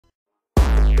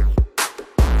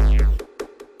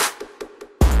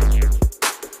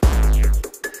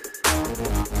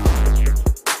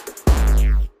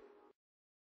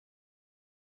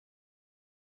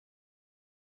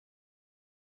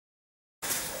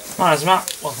Hi, it's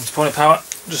Matt. Welcome to Pony Power.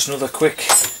 Just another quick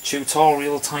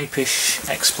tutorial type-ish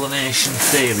explanation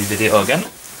theory video again.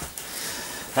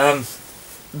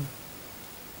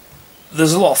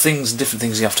 There's a lot of things, different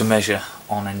things you have to measure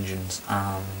on engines,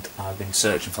 and I've been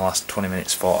searching for the last 20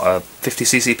 minutes for a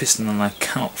 50cc piston and I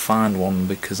cannot find one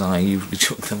because I usually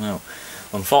chuck them out,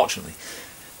 unfortunately.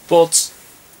 But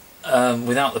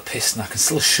without the piston I can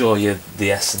still show you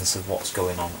the essence of what's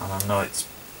going on, and I know it's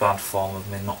bad form of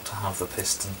me not to have the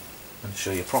piston and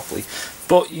show you properly,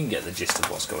 but you can get the gist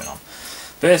of what's going on.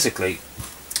 Basically,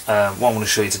 what I'm going to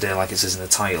show you today, like it says in the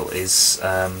title, is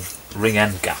ring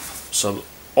end gap. So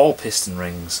all piston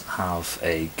rings have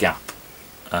a gap,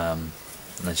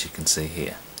 as you can see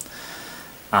here,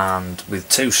 and with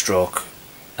two-stroke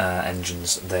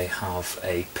engines they have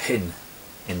a pin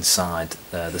inside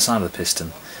the side of the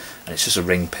piston, and it's just a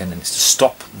ring pin, and it's to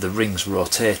stop the rings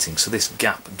rotating so this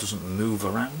gap doesn't move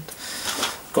around.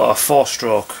 I've got a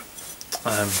four-stroke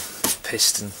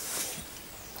piston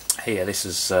here. This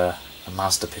is a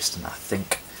Mazda piston, I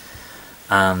think,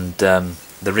 and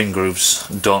the ring grooves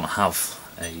don't have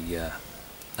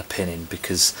a pin in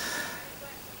because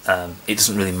it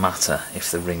doesn't really matter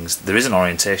if the rings, there is an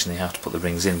orientation you have to put the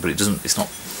rings in, but it's not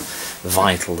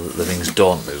vital that the rings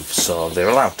don't move, so they're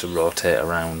allowed to rotate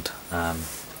around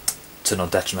to no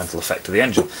detrimental effect to the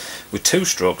engine. With two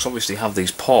strokes, obviously you have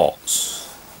these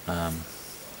ports,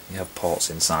 you have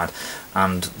ports inside,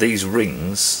 and these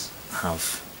rings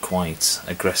have quite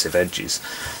aggressive edges,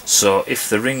 so if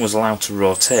the ring was allowed to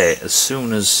rotate, as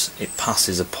soon as it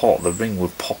passes a port the ring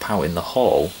would pop out in the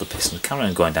hole, the piston would carry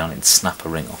on going down and snap a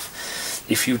ring off.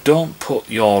 If you don't put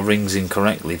your rings in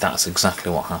correctly, that's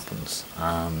exactly what happens,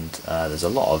 and there's a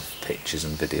lot of pictures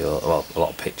and video, well, a lot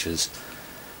of pictures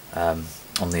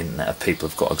on the internet of people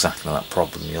who've got exactly that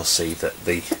problem. You'll see that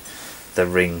the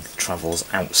ring travels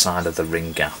outside of the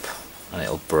ring gap and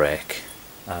it'll break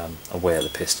away at the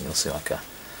piston. You'll see like a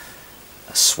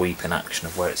sweep in action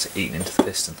of where it's eaten into the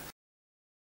piston.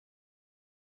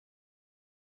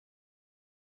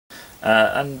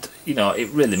 And you know, it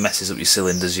really messes up your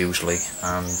cylinders usually,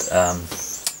 and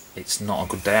it's not a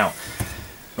good day out.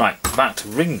 Right, back to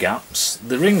ring gaps.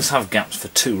 The rings have gaps for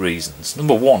two reasons.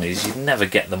 Number one is you'd never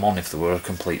get them on if they were a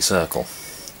complete circle,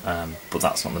 but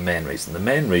that's not the main reason. The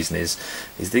main reason is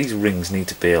these rings need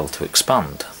to be able to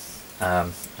expand,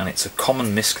 and it's a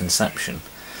common misconception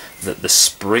that the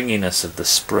springiness of the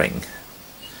spring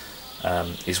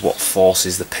is what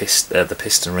forces the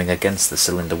piston ring against the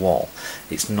cylinder wall.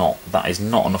 It's not. That is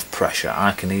not enough pressure.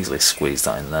 I can easily squeeze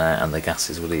that in there and the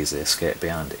gases would easily escape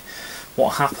behind it.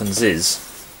 What happens is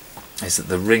that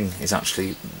the ring is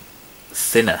actually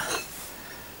thinner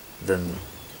than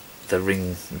the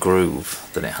ring groove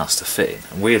that it has to fit in.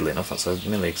 And weirdly enough, that's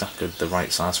nearly exactly the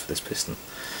right size for this piston.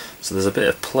 So there's a bit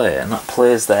of play, and that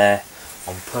play is there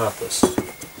on purpose.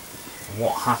 And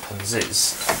what happens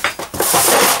is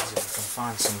if I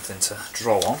can find something to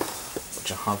draw on,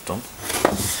 which I have done,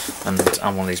 and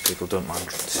I'm one of these people who don't mind,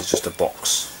 this is just a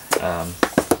box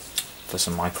for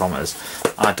some micrometers.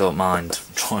 I don't mind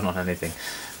drawing on anything.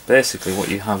 Basically what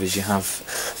you have is you have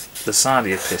the side of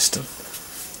your piston,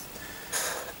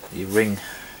 your ring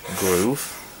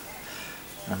groove,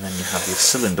 and then you have your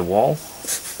cylinder wall.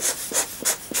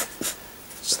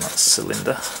 So that's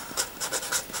cylinder.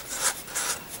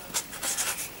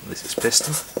 This is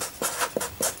piston.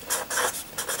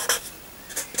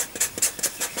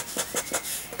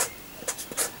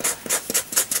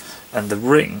 And the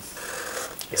ring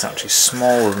is actually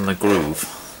smaller than the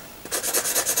groove.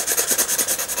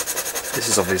 This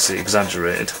is obviously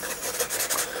exaggerated,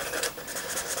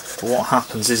 but what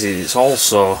happens is it's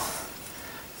also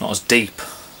not as deep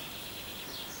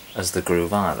as the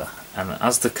groove either, and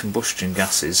as the combustion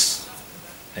gases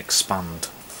expand,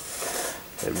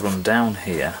 they run down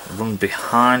here, run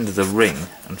behind the ring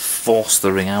and force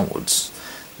the ring outwards,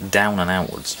 down and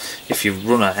outwards. If you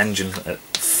run an engine at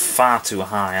far too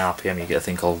high RPM, you get a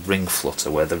thing called ring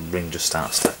flutter, where the ring just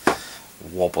starts to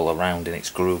wobble around in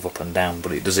its groove up and down,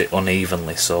 but it does it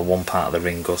unevenly, so one part of the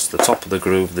ring goes to the top of the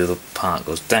groove, the other part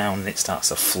goes down, and it starts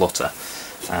to flutter,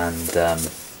 and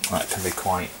that can be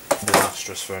quite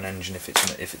disastrous for an engine if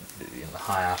the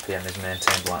high RPM is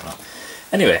maintained like that.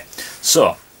 Anyway,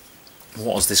 so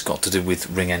what has this got to do with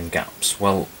ring end gaps?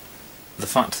 Well, the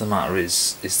fact of the matter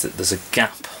is that there's a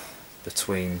gap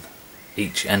between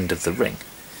each end of the ring,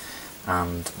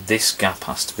 and this gap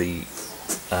has to be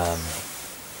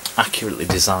accurately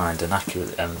designed and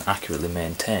accurately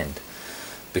maintained,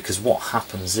 because what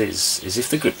happens is if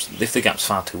the gap's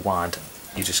far too wide,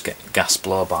 you just get gas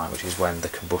blow-by, which is when the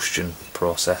combustion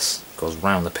process goes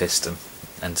round the piston,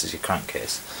 enters your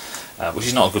crankcase, which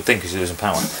is not a good thing because you're losing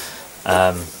power.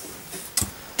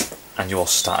 And you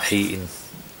also start heating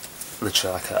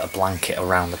literally like a blanket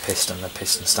around the piston. The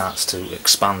piston starts to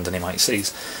expand and it might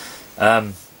seize.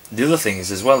 The other thing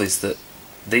is as well is that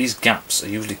these gaps are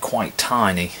usually quite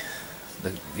tiny.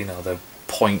 You know, they're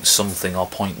point something or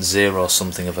 0.0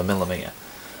 something of a millimetre.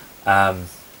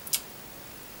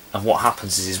 And what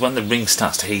happens is when the ring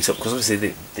starts to heat up, because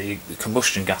obviously the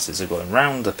combustion gases are going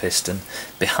round the piston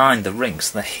behind the ring,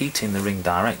 so they're heating the ring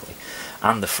directly,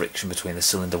 and the friction between the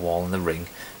cylinder wall and the ring,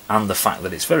 and the fact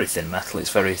that it's very thin metal,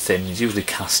 it's very thin, it's usually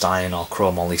cast iron or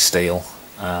chromoly steel,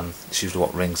 it's usually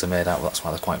what rings are made out of, that's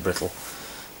why they're quite brittle.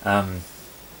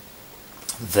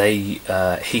 They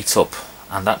heat up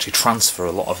and actually transfer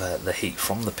a lot of the heat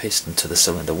from the piston to the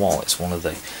cylinder wall. It's one of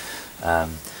the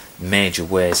major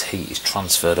ways heat is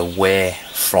transferred away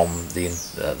from the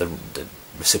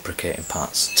reciprocating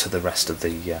parts to the rest of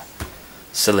the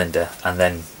cylinder, and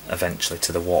then eventually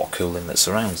to the water cooling that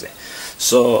surrounds it.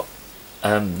 So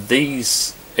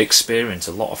these experience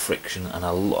a lot of friction and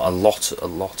a lot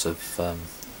of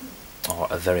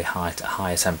or at very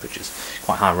higher temperatures,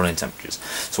 quite high running temperatures.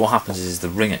 So what happens is the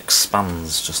ring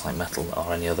expands just like metal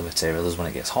or any other material does when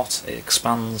it gets hot. It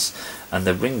expands and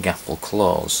the ring gap will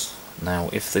close. Now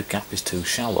if the gap is too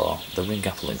shallow, the ring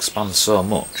gap will expand so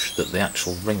much that the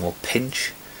actual ring will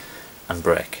pinch and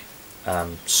break.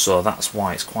 So that's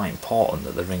why it's quite important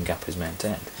that the ring gap is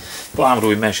maintained. But how do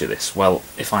we measure this? Well,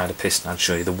 if I had a piston I'd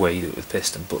show you the way you do it with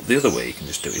piston, but the other way you can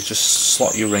just do it is just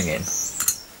slot your ring in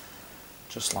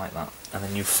just like that, and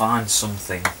then you find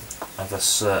something of a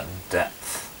certain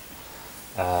depth,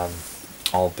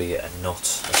 albeit a nut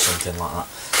or something like that,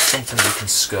 something you can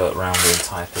skirt around the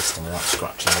entire piston without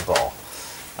scratching the bore.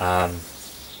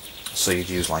 So you'd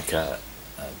use like a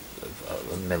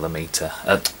millimetre,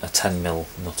 a 10mm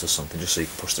nut or something, just so you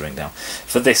can push the ring down.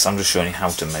 For this I'm just showing you how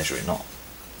to measure it, not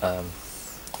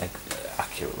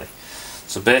accurately.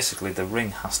 So basically the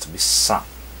ring has to be sat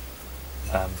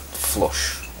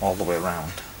flush all the way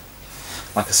around.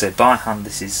 Like I said, by hand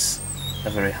this is a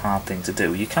very hard thing to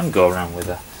do. You can go around with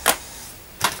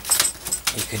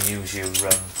you can use your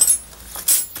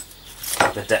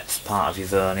the depth part of your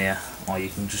vernier, or you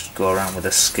can just go around with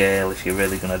a scale if you're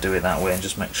really going to do it that way, and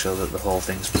just make sure that the whole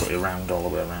thing's pretty round all the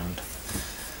way around.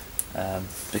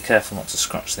 Be careful not to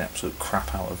scratch the absolute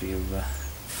crap out of your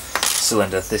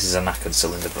cylinder. This is a knackered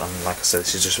cylinder, but like I said,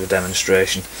 this is just a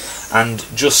demonstration. And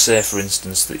just say for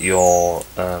instance that your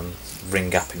ring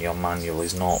gap in your manual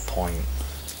is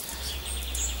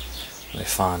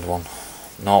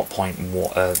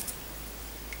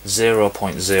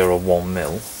 0.01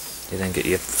 mil. You then get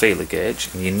your feeler gauge,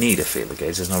 and you need a feeler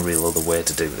gauge, there's no real other way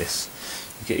to do this.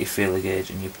 You get your feeler gauge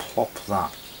and you plop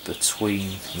that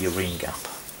between your ring gap.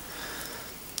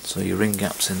 So your ring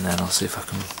gap's in there, and I'll see if I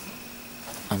can.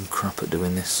 I'm crap at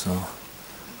doing this, so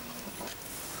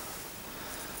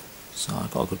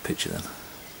I've got a good picture then.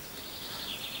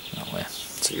 That way.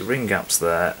 So your ring gap's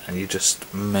there, and you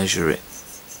just measure it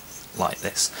like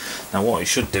this. Now what you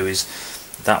should do is,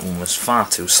 that one was far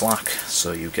too slack,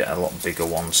 so you get a lot bigger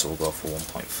one, so we'll go for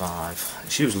 1.5.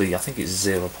 It's usually, I think it's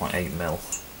 0.8 mil.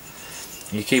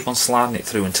 And you keep on sliding it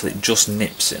through until it just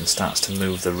nips it and starts to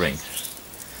move the ring.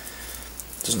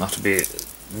 It doesn't have to be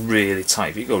really tight.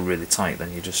 If you go really tight,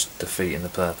 then you're just defeating the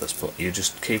purpose, but you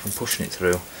just keep on pushing it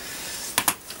through,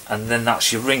 and then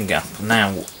that's your ring gap.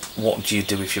 Now what do you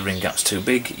do if your ring gap's too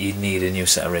big? You need a new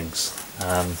set of rings.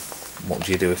 What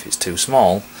do you do if it's too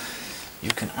small? You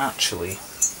can actually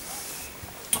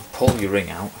pull your ring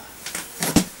out,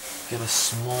 get a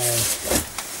small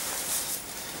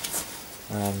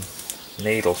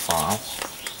needle file,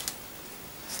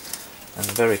 and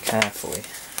very carefully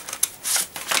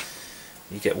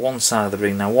you get one side of the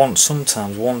ring. Now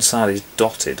sometimes one side is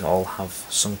dotted or have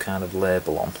some kind of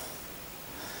label on,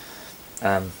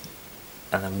 and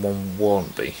then one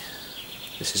won't be.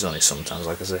 This is only sometimes,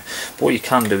 like I say. But what you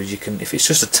can do is you can, if it's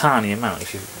just a tiny amount,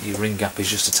 if your ring gap is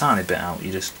just a tiny bit out,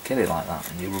 you just get it like that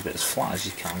and you rub it as flat as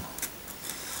you can,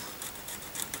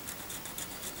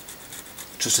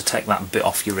 just to take that bit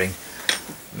off your ring.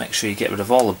 Make sure you get rid of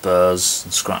all the burrs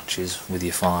and scratches with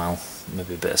your file,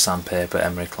 maybe a bit of sandpaper,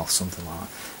 emery cloth, something like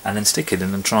that, and then stick it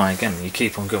in and try again, and you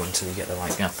keep on going until you get the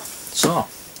right gap. So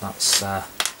that's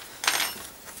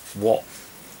what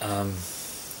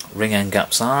ring end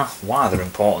gaps are, why they're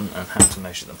important, and how to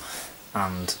measure them.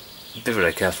 And be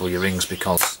very careful with your rings,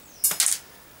 because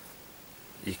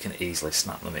you can easily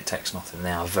snap them. It takes nothing.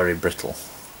 They are very brittle,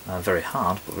 very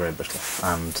hard but very brittle,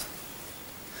 and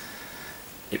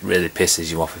it really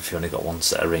pisses you off if you only got one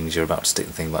set of rings, you're about to stick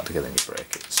the thing back together and you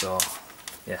break it. So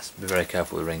yes, be very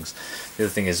careful with rings. The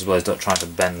other thing is as well is don't try to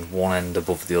bend one end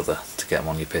above the other to get them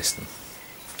on your piston.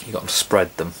 You've got to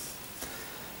spread them.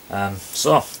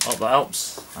 So, hope that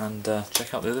helps, and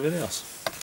check out the other videos.